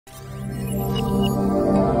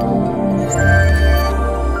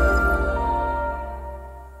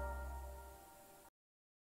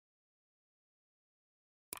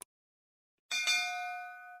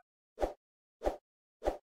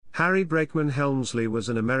Harry Brakmann Helmsley was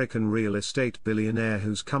an American real estate billionaire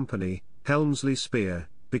whose company, Helmsley-Spear,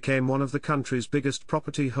 became one of the country's biggest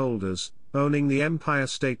property holders, owning the Empire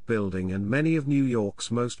State Building and many of New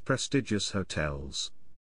York's most prestigious hotels.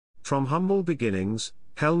 From humble beginnings,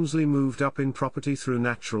 Helmsley moved up in property through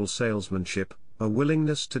natural salesmanship, a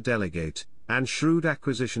willingness to delegate, and shrewd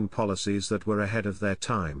acquisition policies that were ahead of their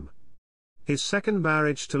time. His second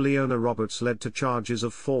marriage to Leona Roberts led to charges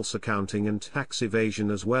of false accounting and tax evasion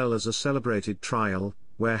as well as a celebrated trial,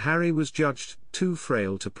 where Harry was judged too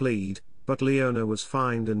frail to plead, but Leona was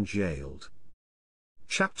fined and jailed.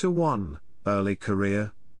 Chapter 1: Early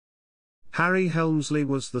Career. Harry Helmsley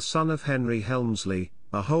was the son of Henry Helmsley,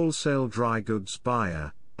 a wholesale dry goods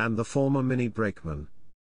buyer, and the former Minnie Brakmann.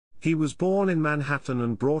 He was born in Manhattan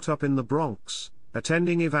and brought up in the Bronx,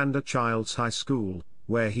 attending Evander Childs High School,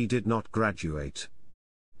 where he did not graduate.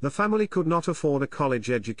 The family could not afford a college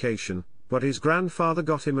education, but his grandfather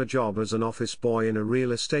got him a job as an office boy in a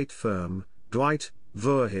real estate firm, Dwight,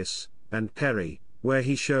 Verhis, and Perry, where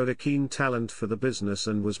he showed a keen talent for the business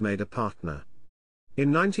and was made a partner.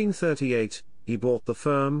 In 1938, he bought the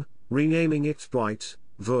firm, renaming it Dwight,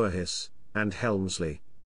 Verhis, and Helmsley.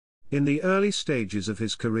 In the early stages of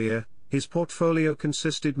his career, his portfolio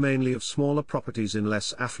consisted mainly of smaller properties in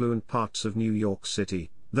less affluent parts of New York City,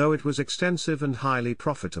 though it was extensive and highly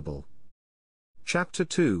profitable. Chapter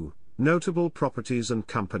 2: Notable Properties and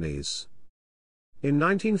Companies. In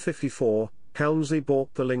 1954, Helmsley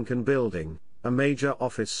bought the Lincoln Building, a major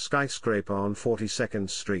office skyscraper on 42nd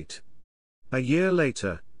Street. A year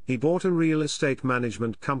later, he bought a real estate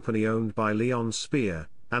management company owned by Leon Spear,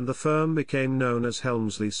 and the firm became known as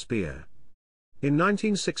Helmsley-Spear. In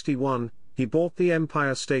 1961, he bought the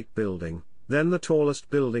Empire State Building, then the tallest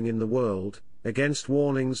building in the world, against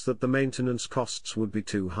warnings that the maintenance costs would be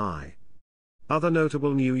too high. Other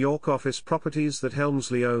notable New York office properties that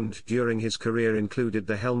Helmsley owned during his career included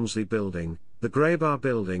the Helmsley Building, the Graybar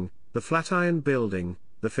Building, the Flatiron Building,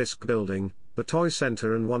 the Fisk Building, the Toy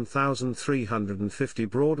Center and 1350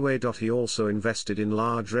 Broadway. He also invested in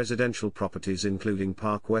large residential properties including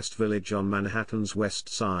Park West Village on Manhattan's West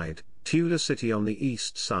Side, Tudor City on the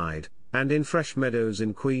East Side, and in Fresh Meadows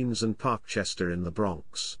in Queens and Parkchester in the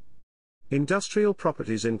Bronx. Industrial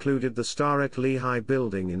properties included the Starrett Lehigh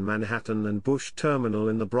Building in Manhattan and Bush Terminal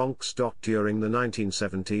in the Bronx. During the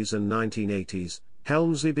 1970s and 1980s,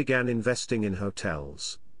 Helmsley began investing in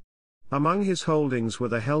hotels. Among his holdings were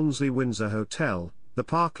the Helmsley Windsor Hotel, the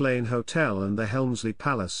Park Lane Hotel and the Helmsley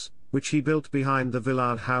Palace, which he built behind the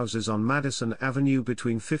Villard houses on Madison Avenue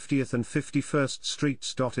between 50th and 51st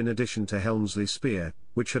Streets. In addition to Helmsley-Spear,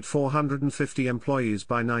 which had 450 employees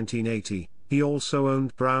by 1980, he also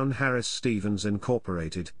owned Brown Harris Stevens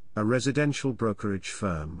Incorporated, a residential brokerage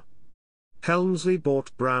firm. Helmsley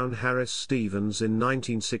bought Brown Harris Stevens in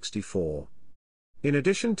 1964. In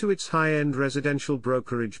addition to its high-end residential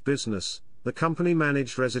brokerage business, the company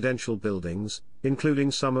managed residential buildings,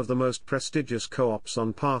 including some of the most prestigious co-ops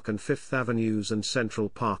on Park and Fifth Avenues and Central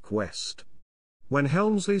Park West. When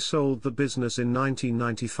Helmsley sold the business in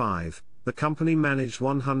 1995, the company managed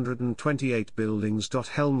 128 buildings.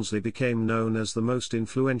 Helmsley became known as the most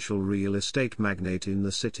influential real estate magnate in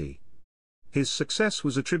the city. His success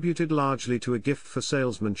was attributed largely to a gift for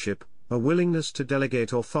salesmanship, a willingness to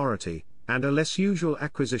delegate authority, and a less usual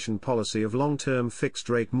acquisition policy of long-term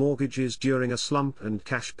fixed-rate mortgages during a slump and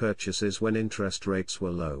cash purchases when interest rates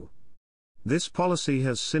were low. This policy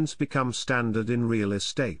has since become standard in real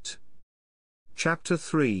estate. Chapter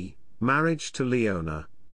 3: Marriage to Leona.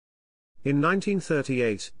 In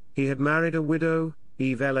 1938, he had married a widow,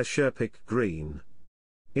 Eve Ella Sherpick Green.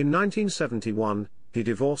 In 1971, he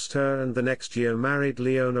divorced her and the next year married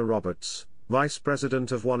Leona Roberts, vice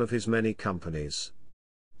president of one of his many companies.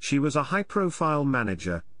 She was a high-profile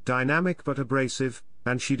manager, dynamic but abrasive,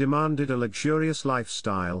 and she demanded a luxurious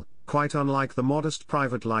lifestyle, quite unlike the modest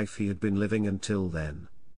private life he had been living until then.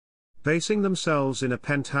 Basing themselves in a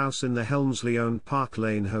penthouse in the Helmsley-owned Park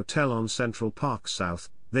Lane Hotel on Central Park South,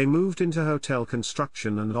 they moved into hotel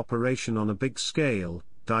construction and operation on a big scale,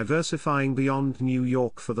 diversifying beyond New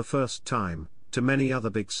York for the first time, to many other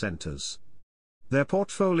big centers. Their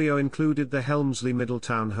portfolio included the Helmsley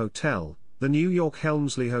Middletown Hotel, the New York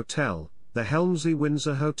Helmsley Hotel, the Helmsley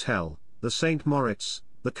Windsor Hotel, the St. Moritz,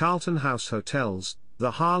 the Carlton House Hotels,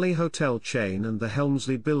 the Harley Hotel chain and the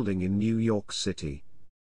Helmsley Building in New York City.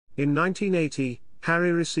 In 1980,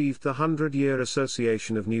 Harry received the 100-Year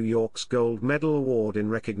Association of New York's Gold Medal Award in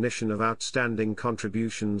recognition of outstanding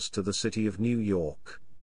contributions to the city of New York.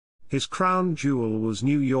 His crown jewel was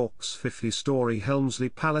New York's 50-story Helmsley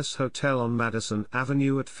Palace Hotel on Madison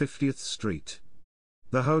Avenue at 50th Street.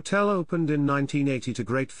 The hotel opened in 1980 to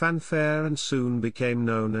great fanfare and soon became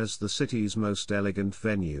known as the city's most elegant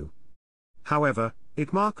venue. However,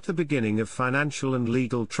 it marked the beginning of financial and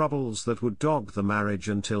legal troubles that would dog the marriage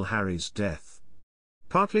until Harry's death.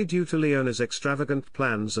 Partly due to Leona's extravagant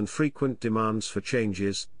plans and frequent demands for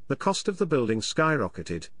changes, the cost of the building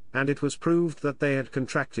skyrocketed, and it was proved that they had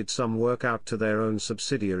contracted some work out to their own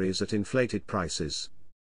subsidiaries at inflated prices.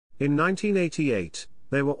 In 1988,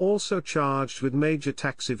 they were also charged with major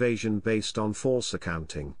tax evasion based on false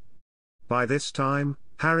accounting. By this time,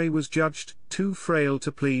 Harry was judged too frail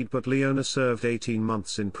to plead, but Leona served 18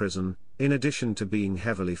 months in prison, in addition to being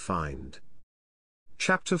heavily fined.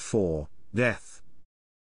 Chapter 4: Death.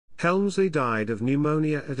 Helmsley died of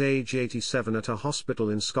pneumonia at age 87 at a hospital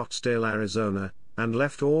in Scottsdale, Arizona, and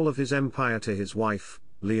left all of his empire to his wife,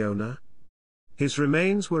 Leona. His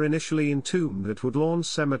remains were initially entombed at Woodlawn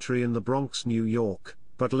Cemetery in the Bronx, New York,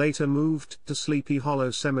 but later moved to Sleepy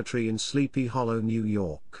Hollow Cemetery in Sleepy Hollow, New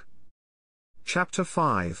York. Chapter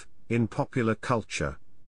 5: In Popular Culture.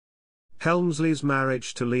 Helmsley's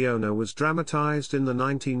marriage to Leona was dramatized in the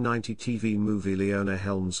 1990 TV movie Leona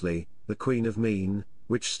Helmsley, The Queen of Mean,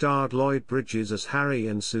 which starred Lloyd Bridges as Harry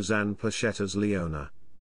and Suzanne Pleshette as Leona.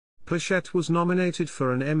 Pleshette was nominated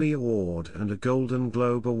for an Emmy Award and a Golden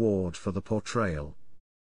Globe Award for the portrayal.